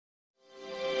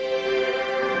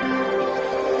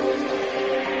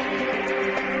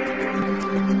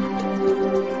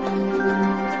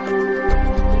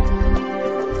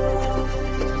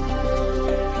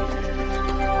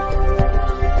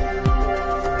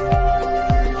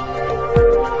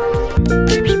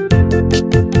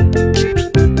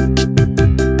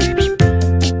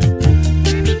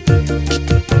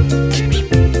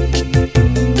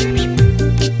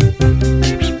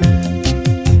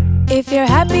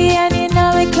happy and you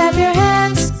know it, clap your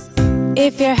hands.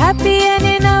 If you're happy and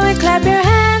you know it, clap your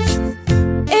hands.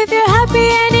 If you're happy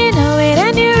and you know it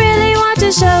and you really want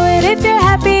to show it. If you're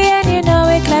happy and you know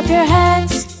it, clap your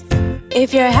hands.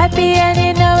 If you're happy and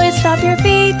you know it, stomp your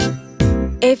feet.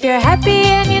 If you're happy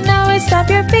and you know it, stomp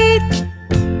your feet.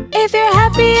 If you're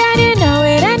happy and you know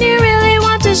it and you really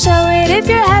want to show it. If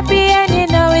you're happy and you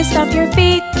know it, stomp your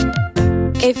feet.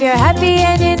 If you're happy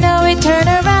and you know it, turn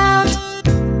around.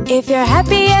 If you're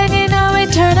happy and you know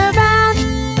it, turn around.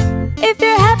 If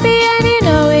you're happy and you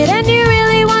know it and you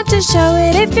really want to show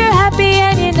it. If you're happy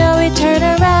and you know it, turn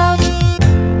around.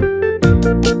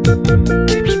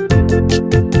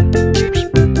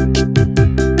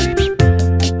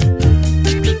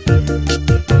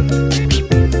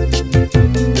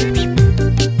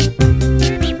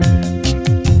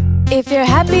 If you're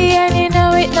happy and you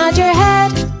know it, nod your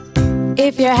head.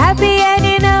 If you're happy and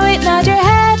you know it, nod your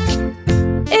head.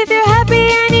 If you're happy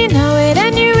and you know it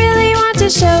and you really want to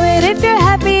show it. If you're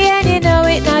happy and you know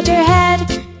it, nod your head.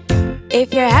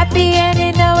 If you're happy and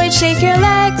you know it, shake your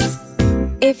legs.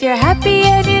 If you're happy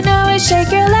and you know it, shake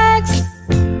your legs.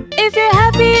 If you're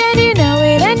happy and you know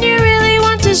it and you really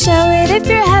want to show it. If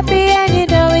you're happy and you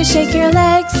know it, shake your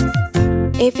legs.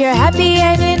 If you're happy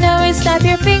and you know it, snap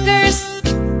your fingers.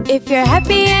 If you're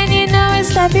happy and you know it,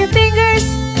 snap your fingers.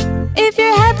 If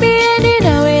you're happy and you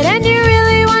know it and you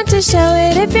really want to show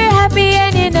it. If you're happy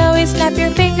and you know it, snap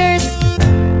your fingers.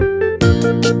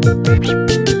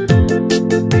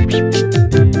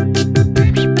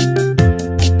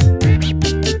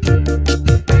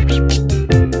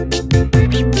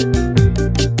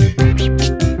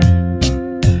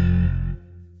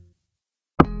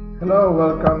 Hello,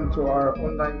 welcome to our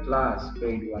online class,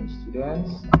 grade 1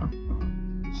 students.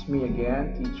 It's me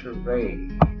again, Teacher Ray.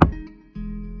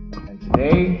 And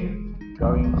today, we're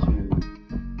going to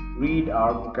read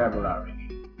our vocabulary.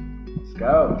 Let's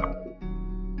go.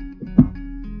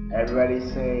 Everybody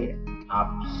say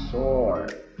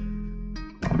absorb.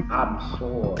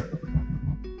 Absorb.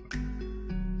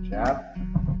 Good job.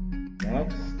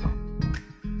 Next.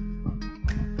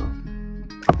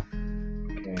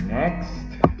 Okay, next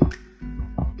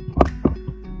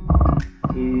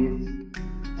is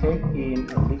take in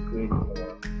a liquid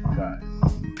or gas.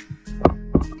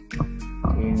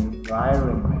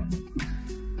 Environment.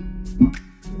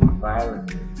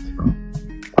 Environment.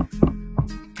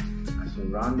 The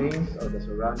surroundings or the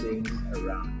surroundings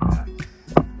around us.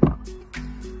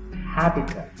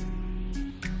 Habitat.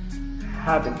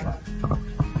 Habitat.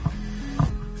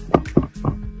 The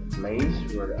place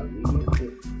where a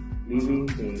living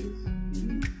things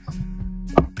live.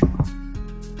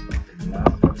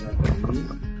 Last but not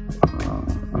least,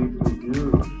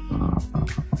 reproduce.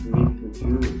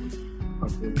 Reproduce.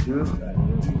 Reproduce a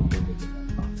new individual.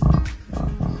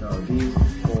 So these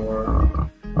 4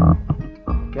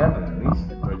 vocabularies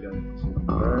that we're going to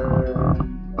learn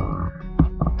more.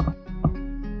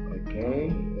 Okay,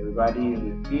 everybody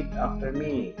repeat after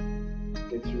me.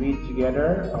 Let's read together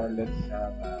or let's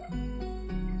have a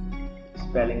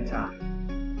spelling time.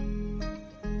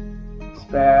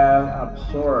 Spell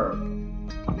absorb.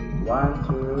 1,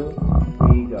 2,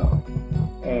 3, go.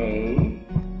 A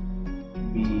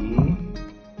B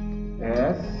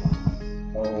S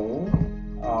O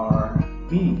R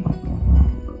B.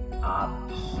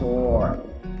 Absorb.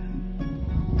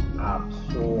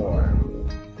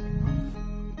 Absorb.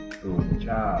 Good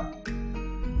job.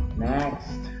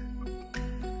 Next.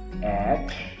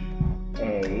 H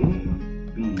A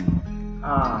B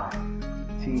I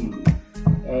T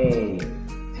A T.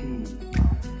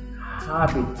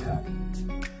 Habitat.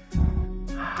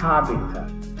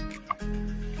 Habitat.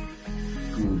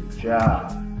 Good job.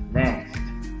 Next.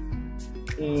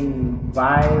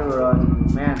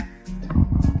 Environment.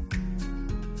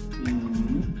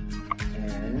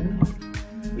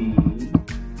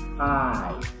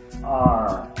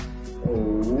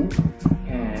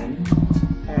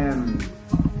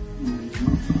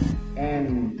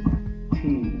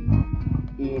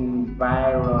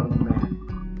 Environment.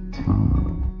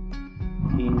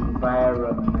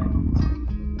 Environment.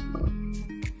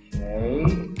 Okay.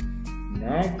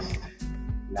 Next.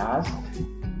 Last.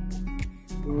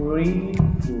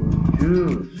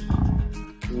 Reproduce.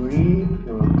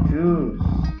 Reproduce.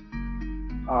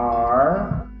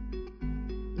 R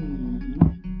E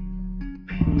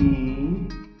P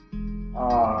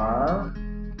R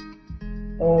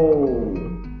O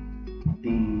D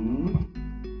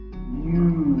U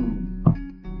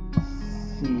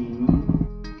C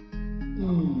E.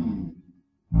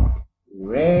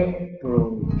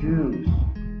 Reproduce.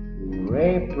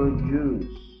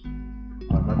 Reproduce.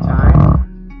 One more time.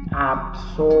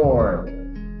 Absorb.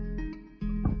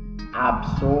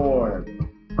 absorb,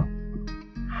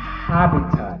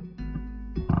 habitat,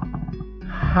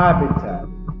 habitat,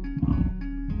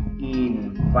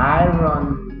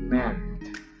 environment,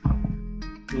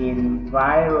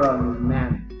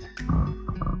 environment,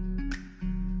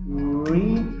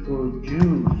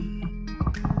 reproduce,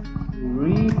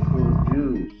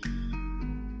 reproduce.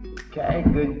 Okay,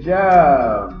 good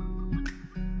job.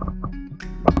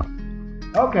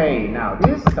 Okay, now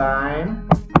this time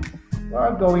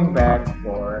we're going back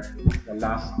for the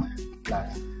last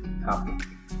topic.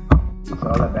 It's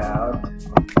all about,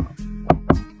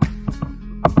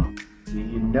 do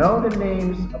you know the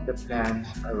names of the plants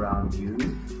around you,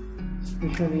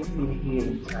 especially in here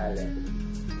in Thailand?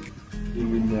 Do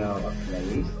you know a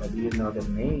place, or do you know the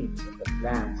names of the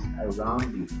plants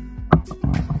around you?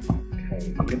 Okay,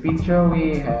 in the picture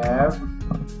we have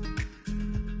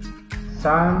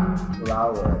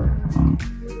sunflower.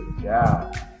 Good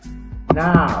job.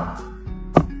 Now,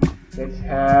 let's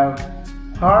have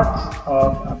parts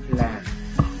of a plant.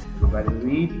 Everybody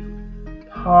read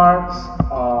parts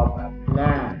of a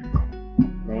plant.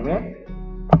 Name it.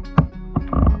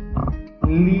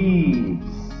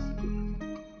 Leaves.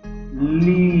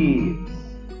 Leaves.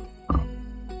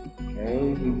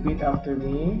 Okay, repeat after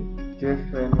me.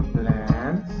 Different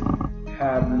plants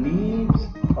have leaves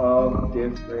of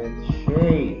different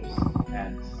shapes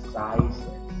and sizes.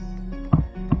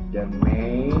 The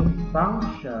main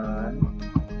function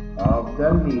of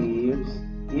the leaves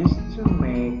is to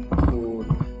make food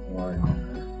for the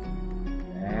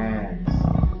plants.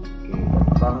 Okay, the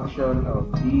function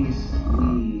of these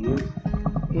leaves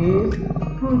is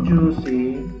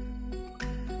producing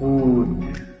food.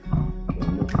 Okay,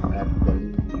 look at the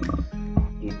leaves.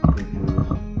 It produces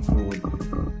food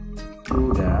to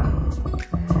the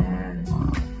plants.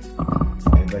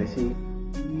 Everybody see?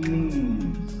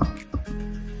 Leaves.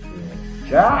 Good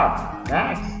job.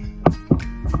 Next.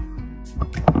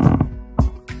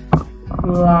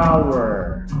 Flower.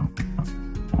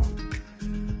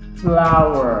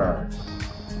 Flowers.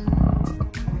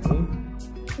 Okay.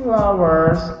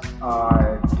 Flowers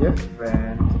are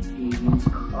different in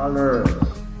colors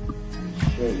and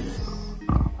shapes.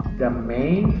 The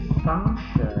main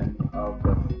function of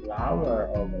the flower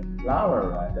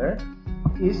rather,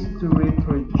 is to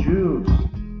reproduce.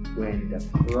 When the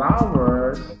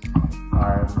flowers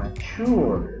are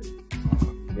mature,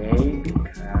 they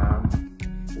become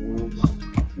fruits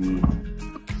with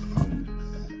seeds.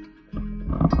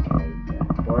 Okay, the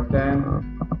important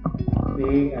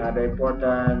thing, the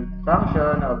important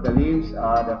function of the leaves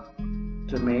are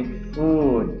to make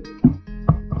food,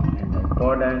 and the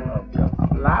importance of the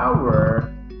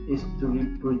flower is to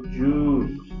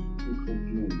reproduce.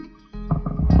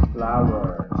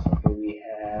 Flowers. Okay, we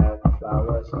have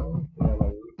flowers. So we have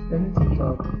plenty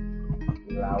of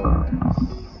flowers.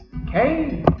 Okay.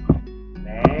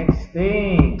 Next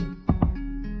thing,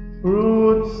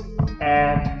 fruits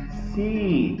and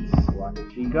seeds. 1, 2,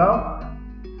 3, go.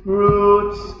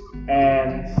 Fruits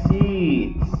and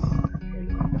seeds. Okay,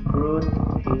 the fruit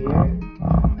here.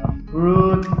 A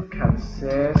fruit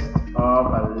consists of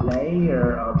a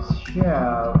layer of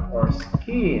shell or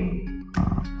skin,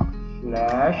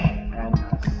 flesh, and a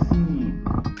seed.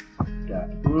 The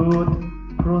fruit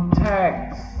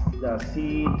protects the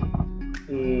seed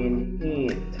in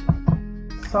it.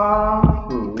 Some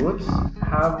fruits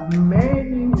have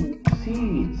many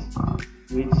seeds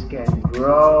which can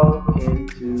grow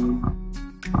into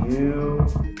new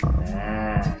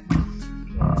plants.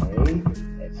 Okay,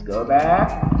 let's go back.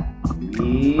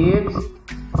 Leaves,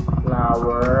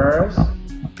 flowers,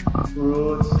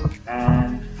 fruits,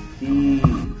 and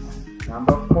seeds.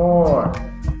 Number 4,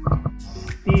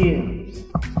 stems.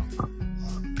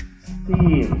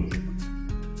 Stems.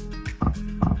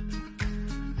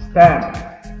 Stem,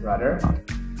 rather.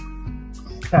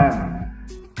 Stem.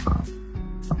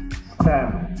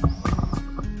 Stems.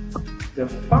 The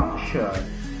function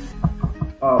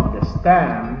of the stem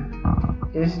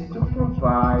is to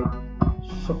provide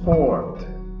support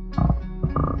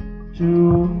to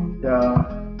the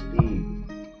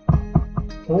leaves,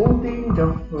 holding the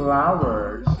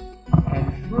flowers and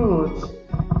fruits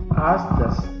as the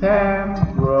stem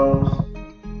grows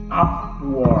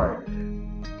upward.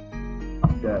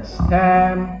 The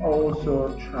stem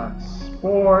also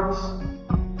transports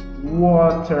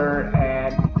water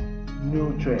and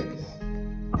nutrients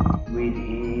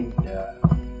within the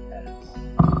plants.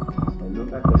 So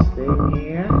look at the stem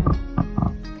here.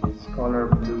 It's color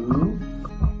blue.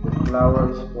 The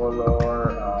flowers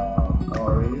color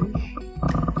orange.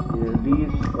 The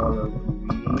leaves color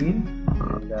green.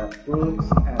 And the fruits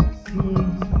and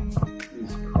seeds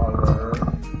is color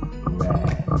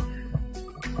red.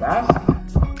 Last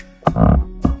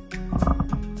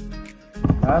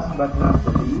but not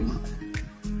the least,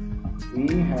 we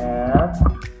have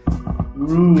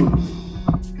roots.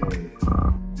 Okay.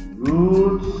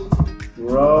 Roots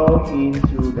grow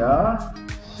into the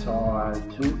soil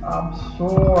to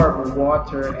absorb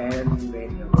water and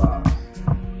minerals.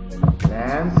 And the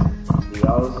plants, they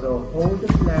also hold the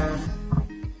plants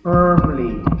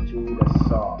firmly to the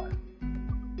soil.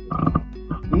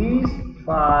 These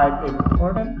 5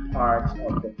 important parts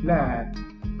of the plant,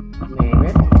 name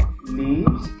it: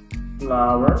 leaves,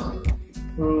 flowers,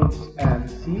 fruits and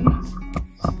seeds,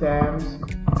 stems,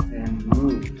 and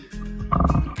root.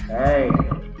 Okay,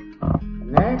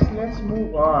 next let's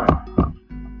move on.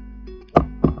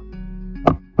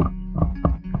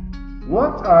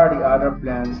 What are the other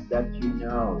plants that you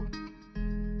know?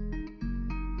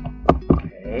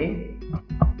 Okay,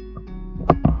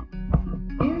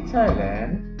 in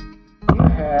Thailand, you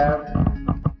have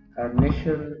a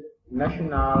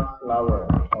national flower,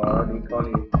 or they call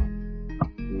it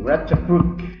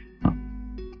Ratchapruk.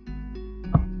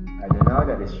 I don't know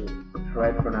that is the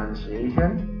right pronunciation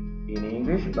in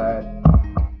English, but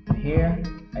here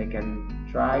I can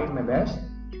try my best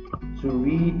to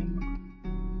read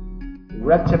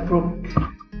Ratchapruk,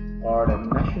 or the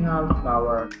national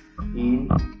flower in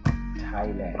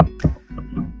Thailand.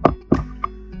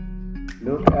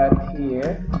 Look at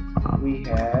here, we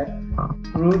had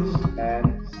fruits and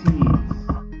seeds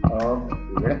of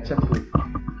Ratchapruk.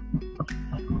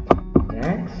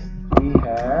 Next, we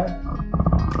have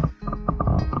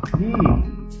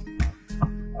leaves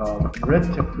of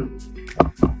Ratchapruk,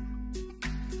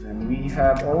 and we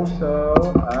have also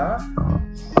a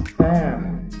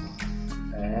stems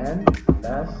and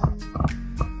last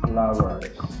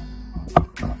flowers.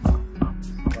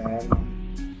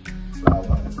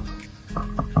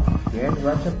 Again,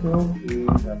 Ratchapruk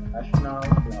is a national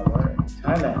flower in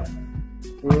Thailand.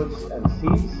 Fruits and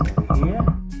seeds over here,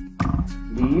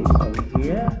 leaves over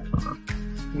here,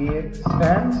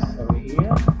 stems over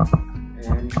here,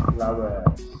 and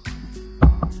flowers.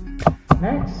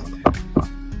 Next,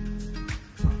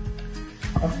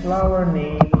 a flower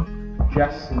named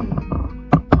jasmine.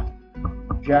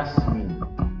 Jasmine,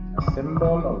 a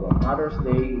symbol of a Mother's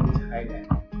Day in Thailand.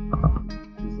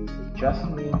 This is a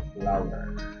jasmine flower.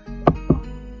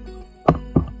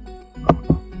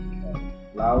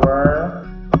 Flower,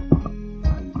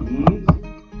 leaves,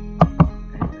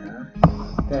 and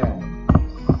stems.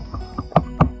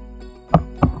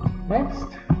 Next,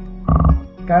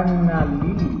 Kanna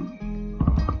lily.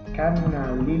 Kanna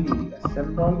lily, a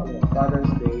symbol of a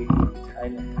Father's Day in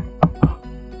Thailand.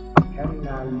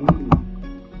 Kanna lily.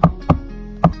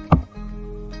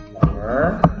 Flower,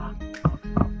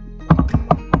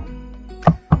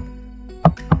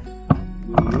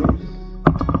 leaves,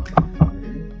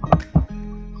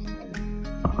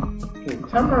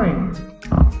 tamarind.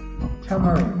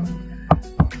 Tamarind.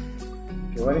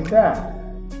 Okay, what is that?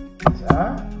 It's a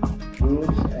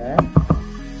roots and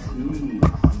seeds.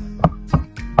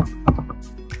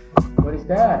 What is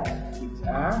that? It's a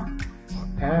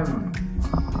stem.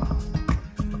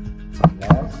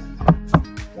 Last,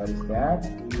 what is that?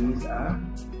 It is a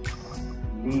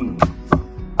leaf.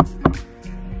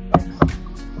 Next.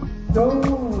 Though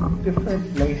different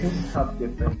places have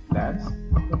different plants,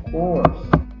 of course,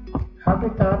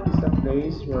 habitat is a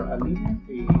place where a living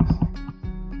things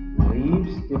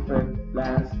lives. Different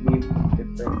plants live in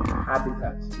different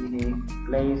habitats, meaning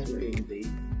place wherein they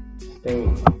stay.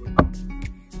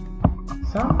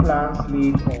 Some plants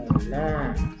live on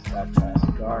land, such as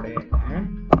garden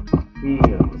and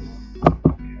fields.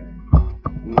 Okay.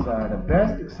 These are the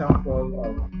best examples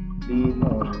of live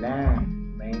on land: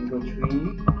 mango tree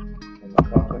and the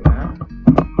coconut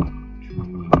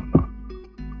tree.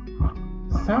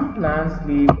 Some plants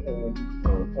live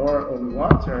on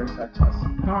water, such as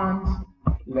ponds,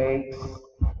 lakes,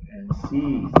 and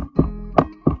seas.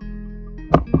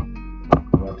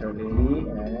 Water lily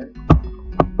and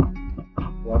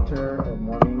water or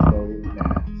morning glory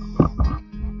plants.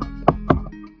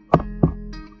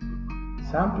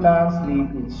 Some plants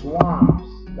live in swamps,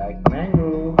 like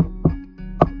mango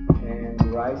and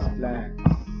rice plants.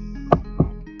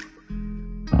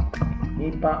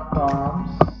 Nipa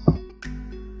palms.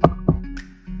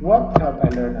 What have I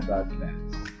learned about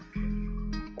plants?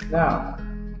 Now,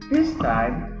 this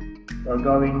time we're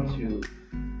going to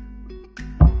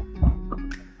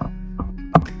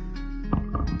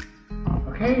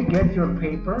get your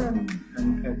paper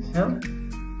and pencil.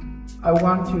 I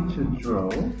want you to draw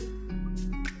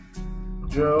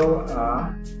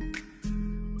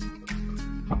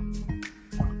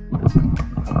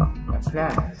a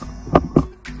plant.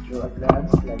 draw a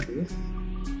glance like this.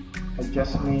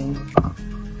 Jasmine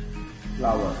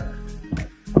flower.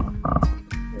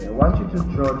 Okay, I want you to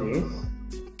draw this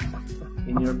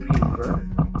in your paper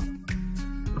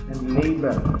and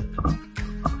label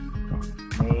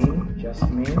name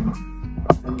Jasmine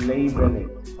and label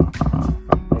it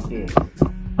like this.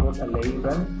 Put a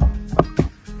label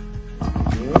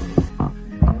this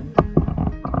and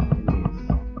this.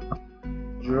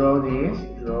 Draw this.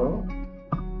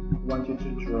 I want you to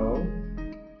draw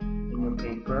in your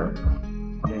paper,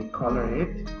 then color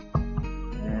it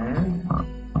and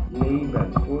label.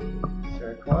 Put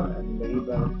circle and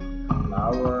label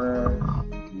flowers,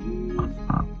 leaves,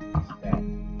 stem.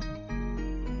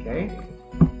 Okay?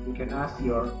 You can ask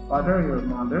your father, your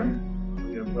mother, or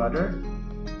your brother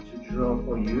to draw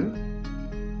for you.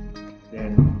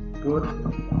 Then put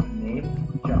name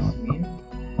Jasmine.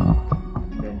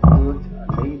 Then put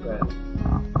a label.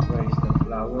 Where is the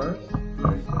flowers?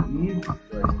 Where is the leaves?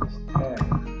 Where is the stem?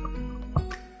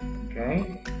 Okay?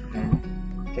 And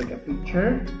take a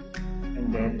picture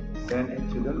and then send it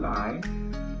to the line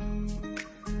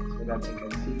so that you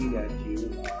can see that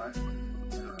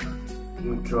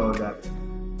you draw that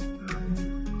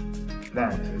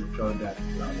plant, you draw that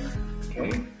flower.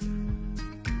 Okay?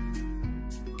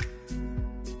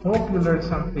 Hope you learned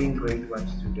something, grade 1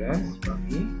 students, from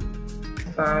me.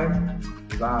 Next time,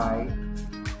 bye.